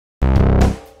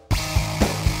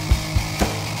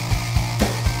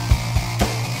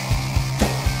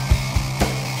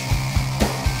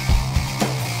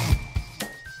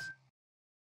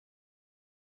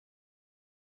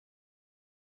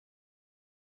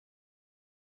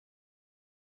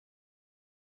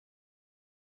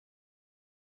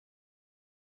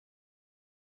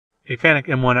a FANUC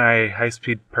M-1iA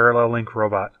high-speed parallel link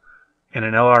robot, and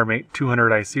an LR-Mate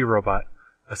 200IC robot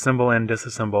assemble and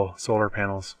disassemble solar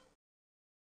panels.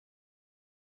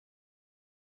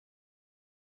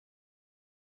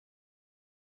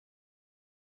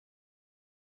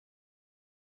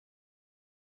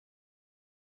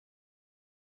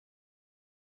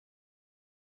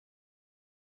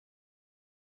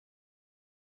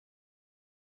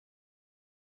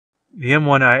 The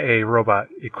M-1iA robot,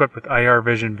 equipped with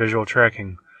iRVIsion visual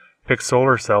tracking, picks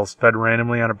solar cells fed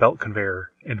randomly on a belt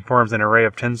conveyor and forms an array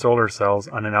of 10 solar cells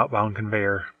on an outbound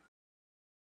conveyor.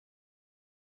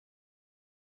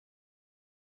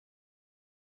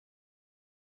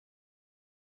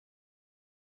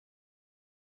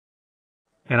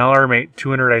 An LR-Mate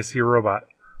 200IC robot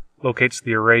locates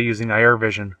the array using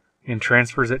iRVIsion and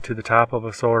transfers it to the top of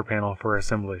a solar panel for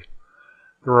assembly.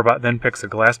 The robot then picks a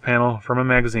glass panel from a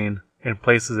magazine and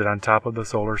places it on top of the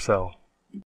solar cell.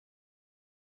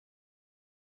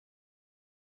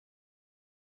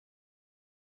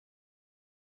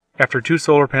 After 2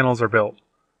 solar panels are built,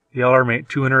 the LR-Mate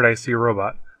 200IC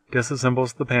robot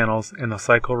disassembles the panels and the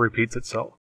cycle repeats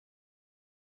itself.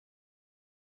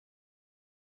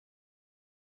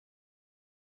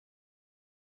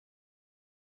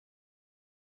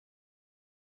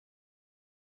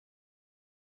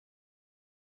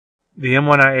 The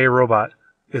M-1iA robot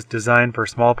is designed for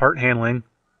small part handling,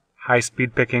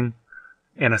 high-speed picking,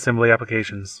 and assembly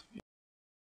applications.